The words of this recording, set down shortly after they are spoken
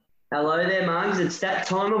Hello there, Mugs. It's that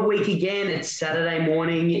time of week again. It's Saturday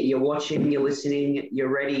morning. You're watching, you're listening, you're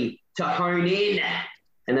ready to hone in.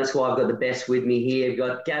 And that's why I've got the best with me here. I've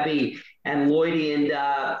got Gabby and Lloydie.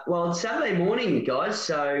 It's Saturday morning, guys.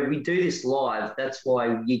 So we do this live. That's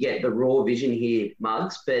why you get the raw vision here,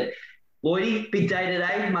 Mugs. But Lloydie, big day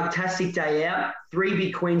today. Mugtastic day out. Three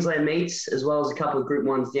big Queensland meets, as well as a couple of Group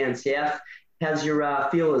 1s down south. How's your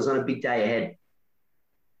feelers on a big day ahead?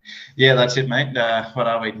 Yeah, that's it, mate. What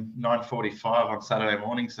are we? 9:45 on Saturday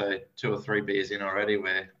morning, so 2 or 3 beers in already.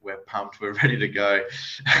 We're pumped. We're ready to go.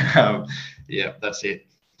 Yeah, that's it.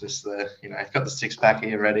 Just got the six pack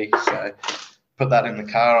here ready. So put that in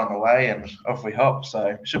the car on the way, and off we hop. So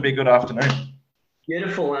it should be a good afternoon.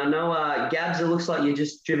 Beautiful. I know, Gabs, it looks like you're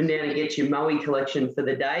just driven down to get your Moe collection for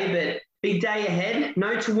the day, but big day ahead.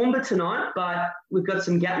 No Toowoomba tonight, but we've got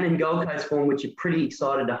some Gatton and Gold Coast form, which you're pretty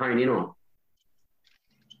excited to hone in on.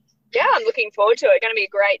 Yeah, I'm looking forward to it. Going to be a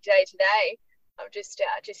great day today. I've just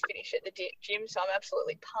finished at the gym, so I'm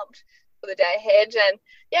absolutely pumped for the day ahead. And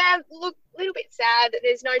yeah, look, a little bit sad that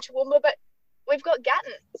there's no Toowoomba, but we've got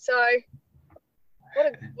Gatton. So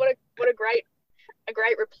what a great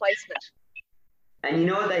replacement. And you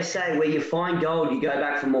know what they say, where you find gold, you go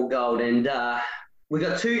back for more gold. And we've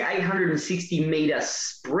got two 860-metre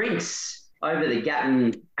sprints over the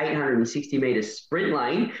Gatton 860-metre sprint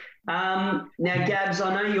lane. Now, Gabs,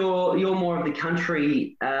 I know you're more of the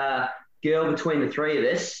country girl between the three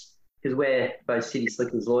of us because we're both city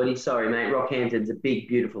slickers, Lloydie. Sorry, mate. Rockhampton's a big,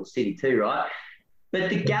 beautiful city too, right?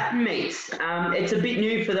 But the Gatton meets, it's a bit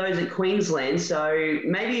new for those at Queensland. So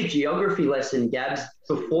maybe a geography lesson, Gabs,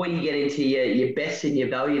 before you get into your best and your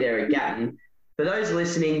value there at Gatton. For those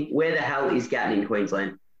listening, where the hell is Gatton in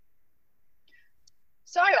Queensland?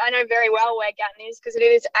 So I know very well where Gatton is because it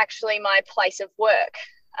is actually my place of work.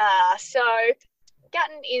 So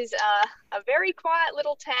Gatton is a very quiet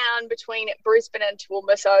little town between Brisbane and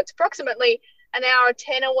Toowoomba. So it's approximately an hour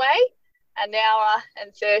 10 away, an hour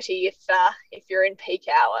and 30 if you're in peak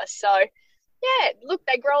hour. So yeah, look,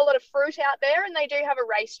 they grow a lot of fruit out there, and they do have a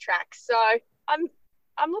racetrack. So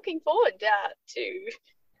I'm looking forward to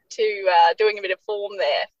doing a bit of form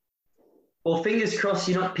there. Well, fingers crossed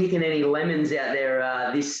you're not picking any lemons out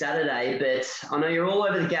there this Saturday. But I know you're all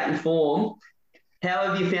over the Gatton form. How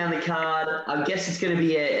have you found the card? I guess it's going to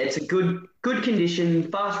be it's a good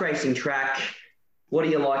condition, fast racing track. What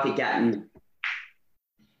do you like at Gatton?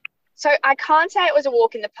 So I can't say it was a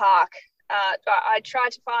walk in the park. I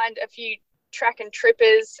tried to find a few track and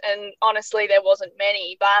trippers, and honestly, there wasn't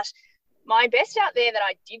many. But my best out there that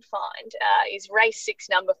I did find is race 6,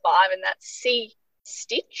 number 5, and that's C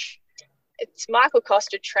Stitch. It's Michael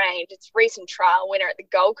Costa trained. It's recent trial winner at the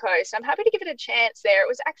Gold Coast. I'm happy to give it a chance there.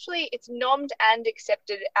 It's nommed and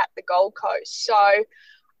accepted at the Gold Coast. So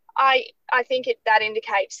I think that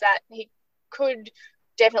indicates that he could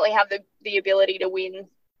definitely have the ability to win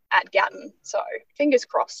at Gatton. So fingers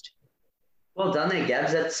crossed. Well done there,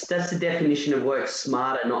 Gabs. That's the definition of work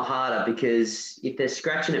smarter, not harder, because if they're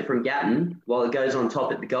scratching it from Gatton, well, it goes on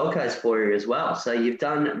top at the Gold Coast for you as well. So you've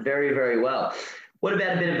done very, very well. What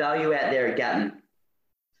about a bit of value out there at Gatton?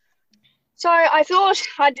 So I thought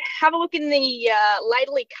I'd have a look in the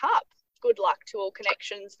Laidley Cup. Good luck to all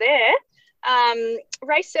connections there.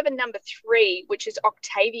 Race 7, number 3, which is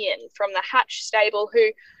Octavian from the Hatch stable,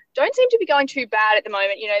 who don't seem to be going too bad at the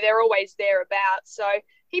moment. You know, they're always thereabouts. So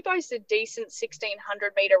he boasts a decent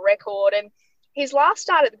 1,600-metre record. And his last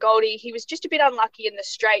start at the Goldie, he was just a bit unlucky in the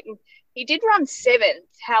straight, and he did run 7th.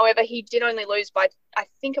 However, he did only lose by, I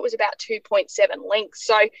think it was about 2.7 lengths.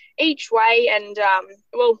 So each way, and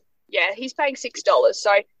he's paying $6.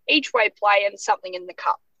 So each way play and something in the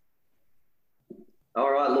cup.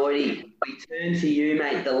 All right, Lloydie, we turn to you,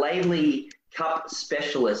 mate, the Laidley Cup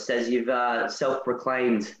specialist, as you've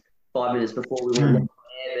self-proclaimed 5 minutes before we went on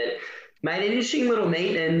there. But mate, an interesting little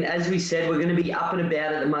meet, and as we said, we're going to be up and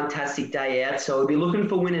about at the Mugtastic Day Out, so we'll be looking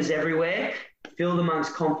for winners everywhere. Fill the Mugs'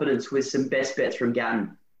 confidence with some best bets from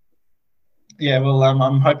Gatton. Yeah, well,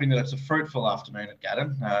 I'm hoping that it's a fruitful afternoon at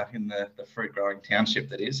Gatton, in the fruit-growing township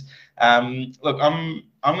that is. Look, I'm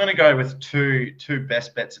going to go with two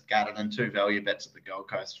best bets at Gatton and 2 value bets at the Gold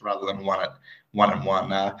Coast rather than one and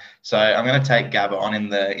one. So I'm going to take Gabba on in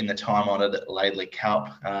the time-honoured Laidley Cup,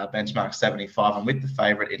 benchmark 75. I'm with the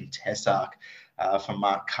favourite in Tessark from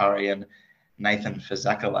Mark Curry and Nathan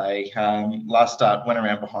Fazakale. Last start went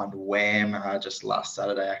around behind Wham just last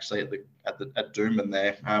Saturday, actually at Doomben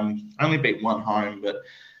there. Only beat one home, but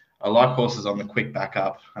I like horses on the quick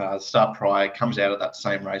backup. Start prior comes out of that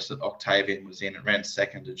same race that Octavian was in. It ran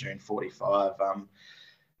second to June 45.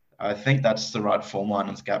 I think that's the right form line,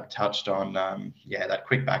 as Gab touched on. That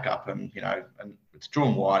quick back up, and and it's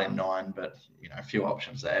drawn wide in 9, but a few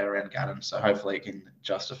options there around Gatton, so hopefully it can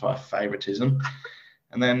justify favouritism.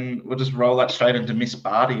 And then we'll just roll that straight into Miss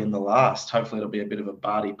Barty in the last. Hopefully it'll be a bit of a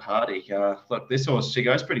Barty party. Look, this horse, she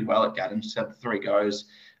goes pretty well at Gatton. She's had 3 goes,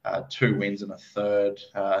 2 wins and a third.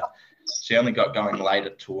 She only got going late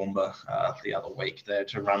at Toowoomba the other week there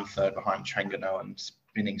to run third behind Trengano and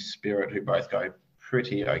Spinning Spirit, who both go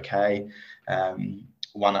pretty okay.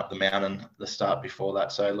 One up the mountain the start before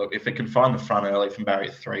that. So look, if it can find the front early from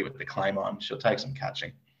barrier 3 with the claim on, she'll take some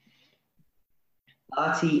catching.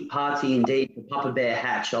 Party indeed for Papa Bear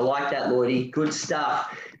Hatch. I like that, Lloydie. Good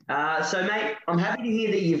stuff. So, mate, I'm happy to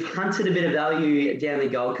hear that you've hunted a bit of value down the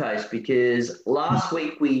Gold Coast, because last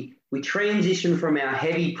week we transitioned from our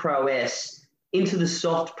heavy prowess into the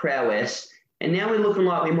soft prowess, and now we're looking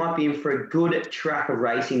like we might be in for a good track of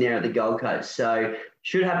racing there at the Gold Coast. So,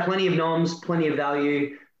 should have plenty of noms, plenty of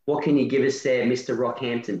value. What can you give us there, Mr.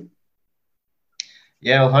 Rockhampton?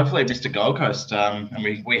 Yeah, well, hopefully Mr. Gold Coast. And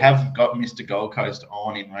we have got Mr. Gold Coast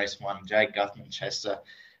on in race 1. Jade Guthman-Chester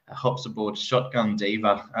hops aboard Shotgun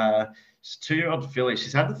Diva. She's a 2-year-old filly.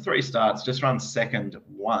 She's had the 3 starts, just run second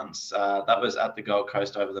once. That was at the Gold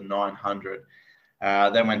Coast over the 900.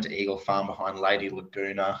 Then went to Eagle Farm behind Lady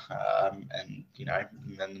Laguna. And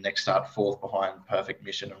then the next start, 4th behind Perfect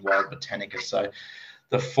Mission and Wild Botanica. So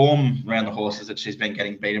the form around the horses that she's been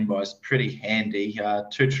getting beaten by is pretty handy.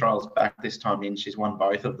 2 trials back this time in, she's won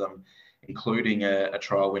both of them, including a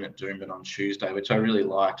trial win at Doomben on Tuesday, which I really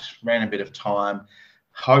liked. Ran a bit of time.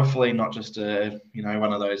 Hopefully not just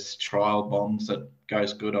one of those trial bombs that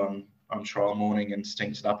goes good on trial morning and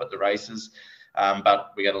stinks it up at the races.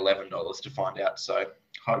 But we got $11 to find out. So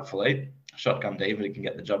hopefully Shotgun Diva can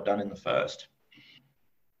get the job done in the first.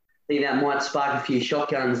 I think that might spark a few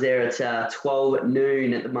shotguns there at 12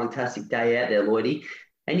 noon at the Mugtastic Day out there, Lloydie.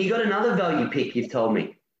 And you got another value pick, you've told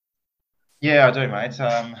me. Yeah, I do, mate.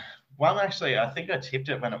 One, actually, I think I tipped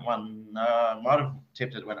it when it won. I might have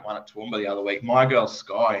tipped it when it won at Toowoomba the other week. My Girl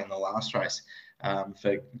Sky in the last race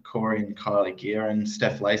for Corey and Kylie Gear, and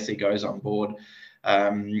Steph Lacey goes on board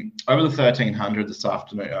over the 1300 this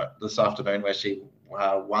afternoon, where she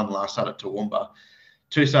won last start at Toowoomba.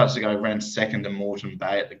 2 starts ago, ran second to Moreton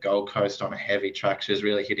Bay at the Gold Coast on a heavy track. She was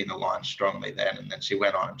really hitting the line strongly then, and then she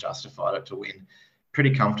went on and justified it to win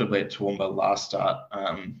pretty comfortably at Toowoomba last start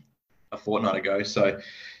a fortnight ago. So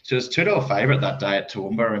she was $2 favourite that day at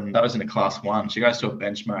Toowoomba, and that was in a Class 1. She goes to a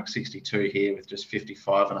benchmark 62 here with just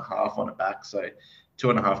 55.5 on her back, so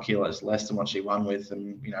 2.5 kilos less than what she won with,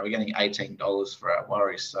 and we're getting $18 for our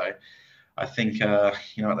worries. So I think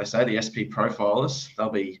what they say, the SP profilers, they'll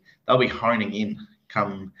be honing in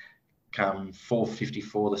come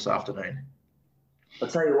 4:54 this afternoon. I'll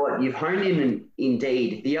tell you what, you've honed in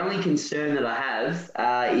indeed. The only concern that I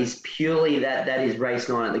have is purely that is race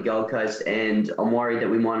 9 at the Gold Coast, and I'm worried that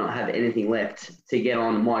we might not have anything left to get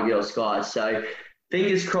on My Girl Sky. So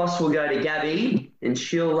fingers crossed we'll go to Gabby, and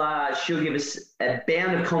she'll give us a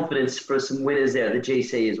bound of confidence for some winners there at the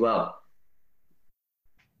GC as well.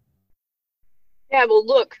 Yeah, well,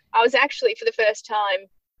 look, I was actually for the first time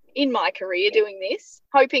in my career doing this,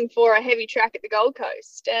 hoping for a heavy track at the Gold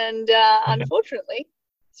Coast, and unfortunately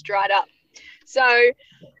it's dried up. So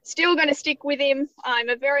still going to stick with him. I'm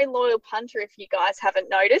a very loyal punter, if you guys haven't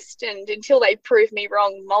noticed, and until they prove me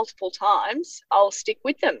wrong multiple times, I'll stick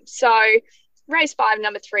with them. So race 5,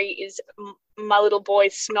 number 3 is my little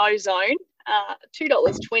boy's Snow Zone,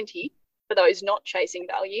 $2.20 for those not chasing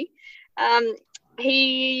value.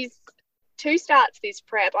 He's 2 starts this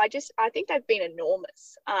prep. I think they've been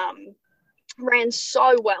enormous. Ran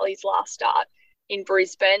so well his last start in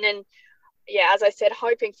Brisbane, and yeah, as I said,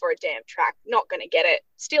 hoping for a damn track. Not going to get it.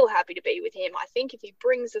 Still happy to be with him. I think if he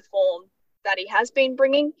brings the form that he has been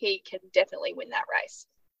bringing, he can definitely win that race.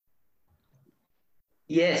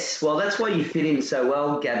 Yes, well, that's why you fit in so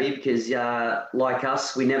well, Gabby, because like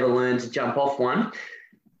us, we never learned to jump off one,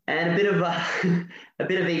 and a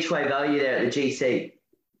bit of each way value there at the GC.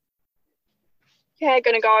 Yeah,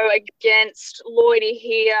 going to go against Lloydie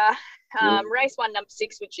here. Race 1, number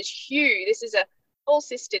 6, which is Hugh. This is a full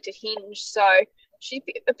sister to Hinge, so she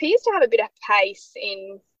appears to have a bit of pace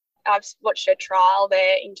I've watched her trial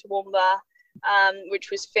there in Toowoomba,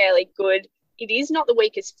 which was fairly good. It is not the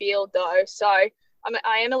weakest field, though, so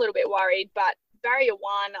I am a little bit worried, but barrier 1,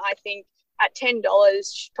 I think, at $10,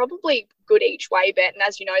 probably good each way bet, and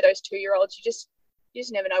as you know, those 2-year-olds, you just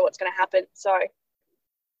never know what's going to happen, so...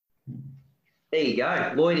 There you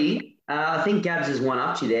go. Lloydie, I think Gabs has one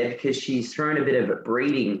up to you there because she's thrown a bit of a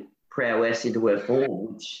breeding prowess into her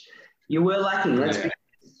form, which you were lacking.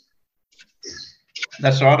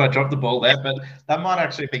 That's right. I dropped the ball there, but that might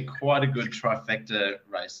actually be quite a good trifecta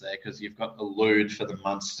race there because you've got the Lude for the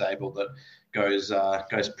Muntz stable that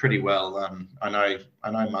goes pretty well. I know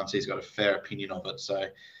Muntzy's got a fair opinion of it. So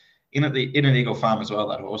in an Eagle Farm as well,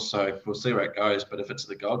 that horse. So we'll see where it goes. But if it's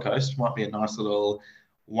the Gold Coast, might be a nice little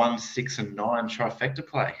 1, 6, and 9 trifecta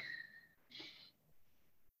play.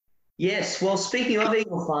 Yes, well, speaking of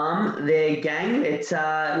Eagle Farm, their gang, it's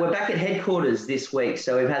we're back at headquarters this week.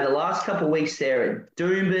 So we've had the last couple of weeks there at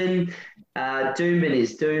Doomben. Doomben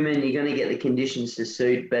is Doomben. You're going to get the conditions to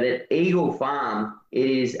suit. But at Eagle Farm, it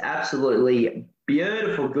is absolutely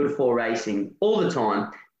beautiful, good for racing all the time.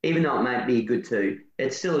 Even though it may be a good 2,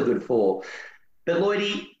 it's still a good 4. But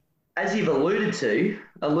Lloydie, as you've alluded to,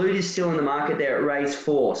 Elude is still in the market there at race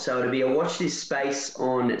 4. So it'll be a watch this space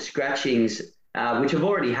on scratchings, which have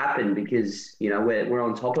already happened because, we're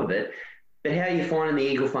on top of it. But how are you finding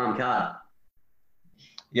the Eagle Farm card?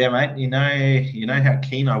 Yeah, mate. You know how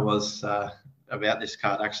keen I was about this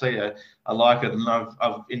card. Actually, I like it, and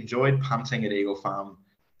I've enjoyed punting at Eagle Farm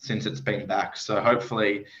since it's been back. So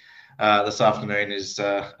hopefully this afternoon is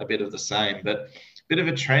a bit of the same. But a bit of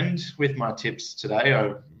a trend with my tips today.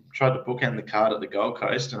 I tried to bookend the card at the Gold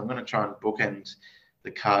Coast, and I'm going to try and bookend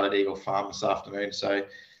the card at Eagle Farm this afternoon. So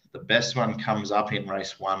the best one comes up in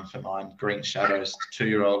race 1 for mine, Green Shadows,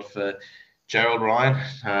 2-year-old for Gerald Ryan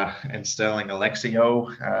and Sterling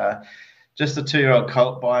Alexio. Just a 2-year-old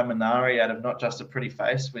colt by Minari out of Not Just a Pretty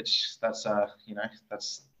Face, which that's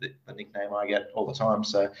the nickname I get all the time.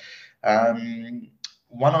 So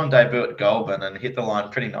one on debut at Goulburn and hit the line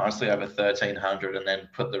pretty nicely over 1,300 and then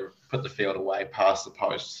put the field away past the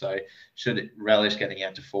post. So should relish getting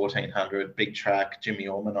out to 1,400. Big track, Jimmy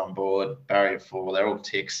Orman on board, barrier 4, they're all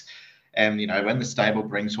ticks. And, when the stable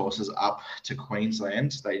brings horses up to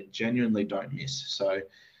Queensland, they genuinely don't miss. So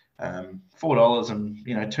 $4 and,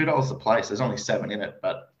 $2 a place. There's only 7 in it,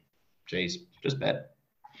 but, geez, just bet.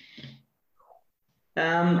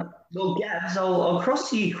 Well, Gabs, I'll cross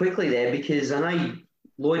to you quickly there because I know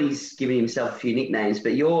Lloydie's giving himself a few nicknames,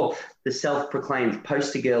 but you're the self-proclaimed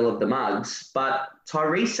poster girl of the mugs. But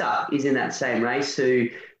Tyresa is in that same race, who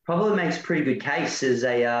probably makes a pretty good case as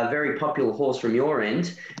a very popular horse from your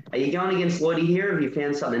end. Are you going against Lloydie here, or have you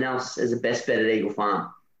found something else as a best bet at Eagle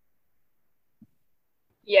Farm?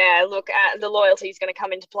 Yeah, look, the loyalty is going to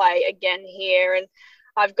come into play again here, and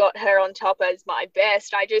I've got her on top as my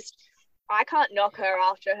best. I can't knock her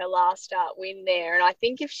after her last start win there. And I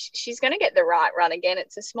think if she's going to get the right run again,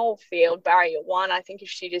 it's a small field, barrier 1. I think if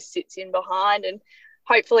she just sits in behind and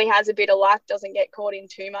hopefully has a bit of luck, doesn't get caught in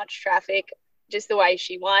too much traffic, just the way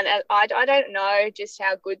she won. I don't know just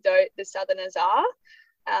how good the Southerners are,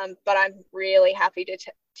 but I'm really happy to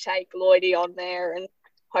take Lloydie on there and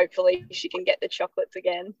hopefully she can get the chocolates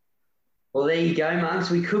again. Well, there you go, Mugs.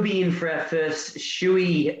 We could be in for our first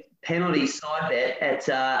shoey penalty side bet at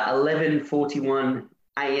 11:41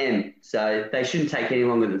 a.m. So they shouldn't take any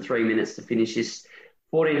longer than 3 minutes to finish this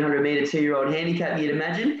 1,400-metre 2-year-old handicap, you'd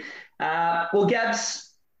imagine. Well,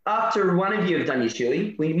 Gabs, after one of you have done your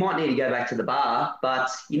shoey, we might need to go back to the bar, but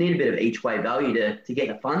you need a bit of each-way value to get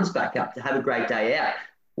the funds back up, to have a great day out.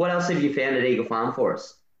 What else have you found at Eagle Farm for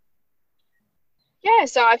us? Yeah,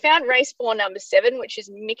 so I found race 4, number 7, which is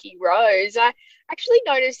Mickey Rose. I actually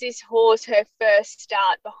noticed this horse, her first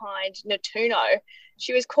start behind Natuno.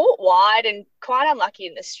 She was caught wide and quite unlucky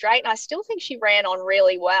in the straight, and I still think she ran on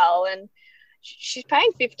really well. And she's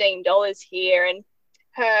paying $15 here, and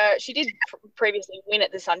she did previously win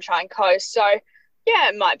at the Sunshine Coast. So, yeah,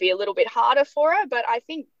 it might be a little bit harder for her, but I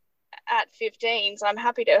think at 15s, I'm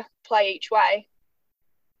happy to play each way.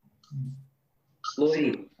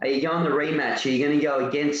 Lloydie, are you going the rematch? Are you going to go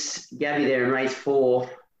against Gabby there in race 4?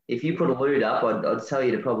 If you put a loot up, I'd tell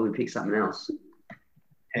you to probably pick something else.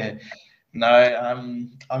 Yeah, no,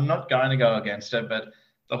 I'm not going to go against her, but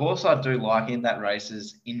the horse I do like in that race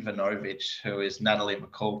is Invanovic, who is Natalie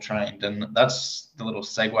McCall trained, and that's the little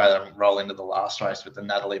segue that I'm rolling into the last race with the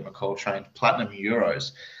Natalie McCall trained Platinum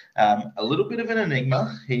Euros. A little bit of an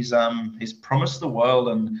enigma. He's promised the world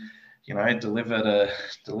and delivered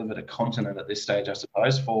a continent at this stage, I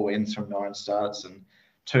suppose. 4 wins from 9 starts and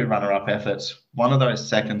 2 runner-up efforts. One of those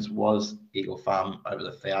seconds was Eagle Farm over the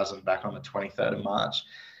 1,000 back on the 23rd of March.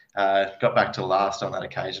 Got back to last on that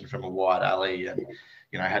occasion from a wide alley and,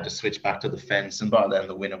 had to switch back to the fence. And by then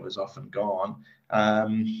the winner was off and gone.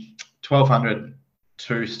 1,200,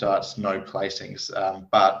 2 starts, no placings.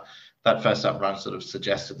 But that first up run sort of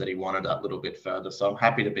suggested that he wanted that little bit further. So I'm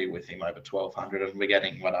happy to be with him over 1,200, and we're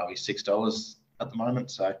getting, $6 at the moment.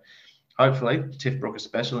 So hopefully Tiff Brooker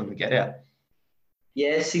special and we get out.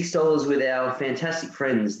 Yeah, $6 with our fantastic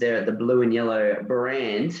friends there at the Blue and Yellow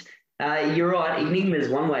brand. You're right. Enigma is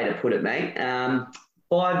one way to put it, mate.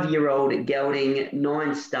 5-year-old gelding,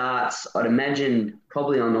 9 starts. I'd imagine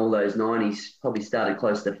probably on all those 90s, probably started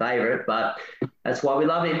close to favourite, but that's why we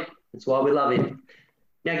love him. That's why we love him.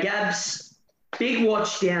 Now, Gabs, big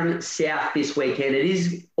watch down south this weekend. It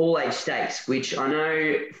is all-age stakes, which I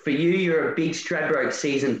know for you, you're a big Stradbroke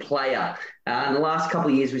season player. In the last couple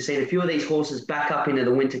of years, we've seen a few of these horses back up into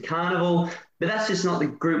the Winter Carnival, but that's just not the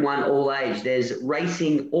Group 1 all-age. There's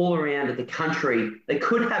racing all around the country that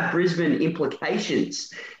could have Brisbane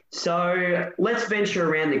implications. So let's venture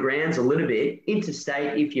around the grounds a little bit.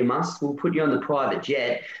 Interstate, if you must. We'll put you on the private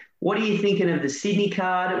jet. What are you thinking of the Sydney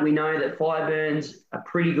card? We know that Fireburn's a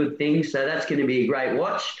pretty good thing, so that's going to be a great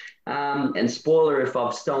watch. And spoiler if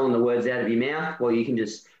I've stolen the words out of your mouth, well, you can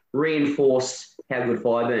just reinforce how good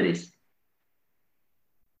Fireburn is.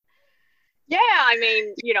 Yeah, I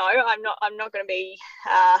mean, I'm not going to be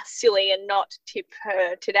silly and not tip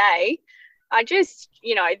her today. I just,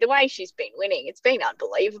 the way she's been winning, it's been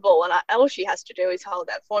unbelievable. And all she has to do is hold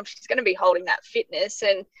that form. She's going to be holding that fitness.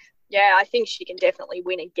 And, yeah, I think she can definitely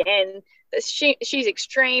win again. She's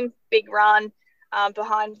extreme, big run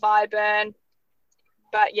behind Fireburn.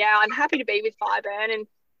 But, yeah, I'm happy to be with Fireburn and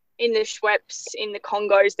in the Schweppes, in the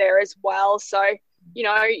Congos there as well. So,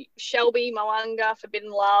 Shelby, Moanga,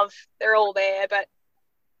 Forbidden Love, they're all there. But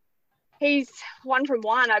he's 1 from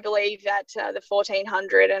 1, I believe, at the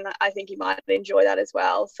 1400, and I think he might enjoy that as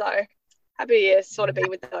well. So happy to sort of be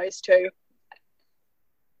with those two.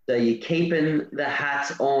 So you're keeping the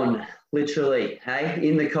hat on, literally, hey,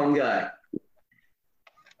 in the Congo.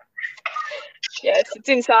 Yes, it's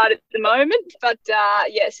inside at the moment, but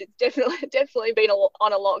yes, it's definitely been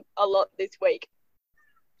on a lot this week.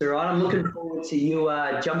 All right, I'm looking forward to you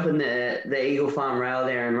jumping the Eagle Farm rail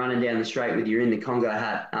there and running down the straight with your in the Congo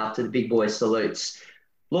hat after the big boy salutes.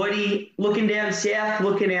 Lloydie, looking down south,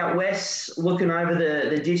 looking out west, looking over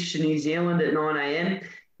the ditch to New Zealand at 9 a.m.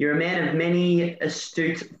 You're a man of many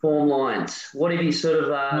astute form lines. What have you sort of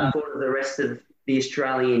thought of the rest of the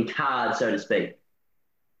Australian card, so to speak?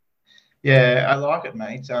 Yeah, I like it,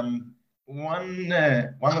 mate. One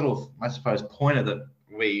little, I suppose, pointer that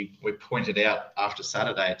we pointed out after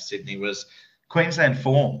Saturday at Sydney was Queensland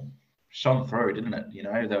form shone through, didn't it?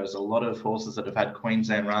 There was a lot of horses that have had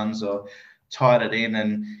Queensland runs or tied it in.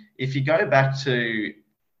 And if you go back to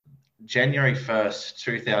January 1st,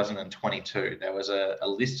 2022, there was a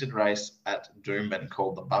listed race at Doomben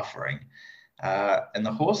called the Buffering. And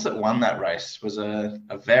the horse that won that race was a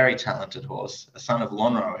very talented horse, a son of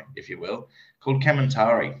Lonhro, if you will, called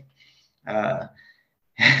Kamantari.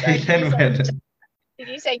 Did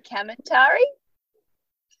you say Kamantari?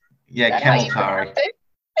 Yeah, Kamantari.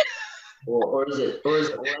 or is it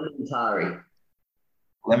Lemontari?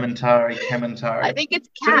 Lemontari, Kamantari. I think it's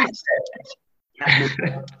Cat.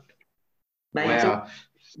 Mate, wow.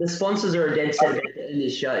 The sponsors are a dead set about to end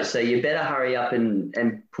this show, so you better hurry up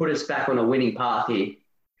and put us back on a winning path here.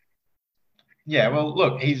 Yeah, well,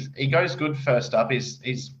 look, he goes good first up. He's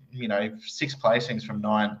 6 placings from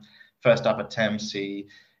 9 first up at Thames. He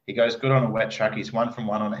goes good on a wet track. He's 1 from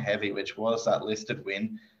 1 on a heavy, which was that listed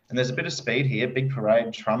win. And there's a bit of speed here. Big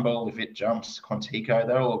Parade, Trumbull, if it jumps, Quantico,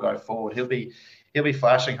 they'll all go forward. He'll be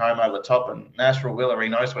flashing home over the top. And Nashville Willer, he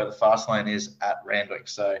knows where the fast lane is at Randwick.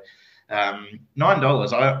 So $9.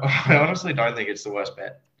 I honestly don't think it's the worst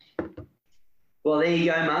bet. Well, there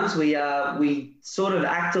you go, Mums. We sort of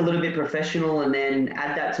act a little bit professional and then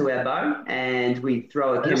add that to our bow, and we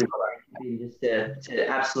throw a chemical in just to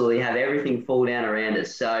absolutely have everything fall down around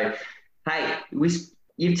us. So, hey,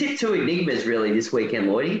 you've tipped 2 Enigmas really this weekend,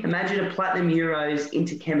 Lloydie. Imagine a Platinum Euros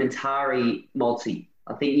into Kamantari multi.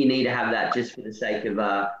 I think you need to have that just for the sake of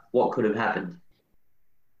what could have happened.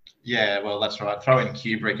 Yeah, well, that's right. Throw in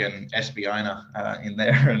Kubrick and Espiona in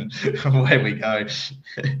there and away we go.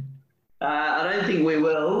 I don't think we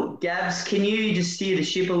will. Gabs, can you just steer the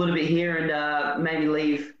ship a little bit here and maybe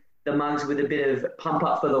leave the Mugs with a bit of pump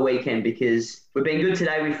up for the weekend, because we've been good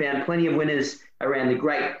today. We found plenty of winners around the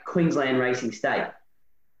great Queensland racing state.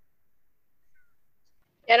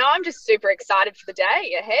 And I'm just super excited for the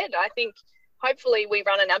day ahead. I think hopefully we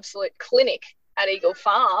run an absolute clinic at Eagle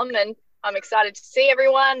Farm, and I'm excited to see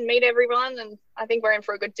everyone, meet everyone, and I think we're in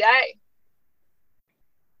for a good day.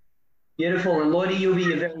 Beautiful. And Lloydie, you'll be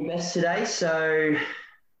your very best today, so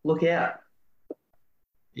look out.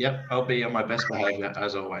 Yep, I'll be on my best behaviour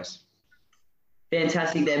as always.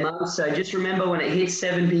 Fantastic there, Mum. So just remember, when it hits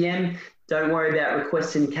 7 p.m, don't worry about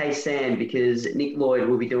requesting K-Sam, because Nick Lloyd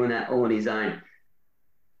will be doing that all on his own.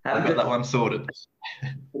 I've got that one sorted.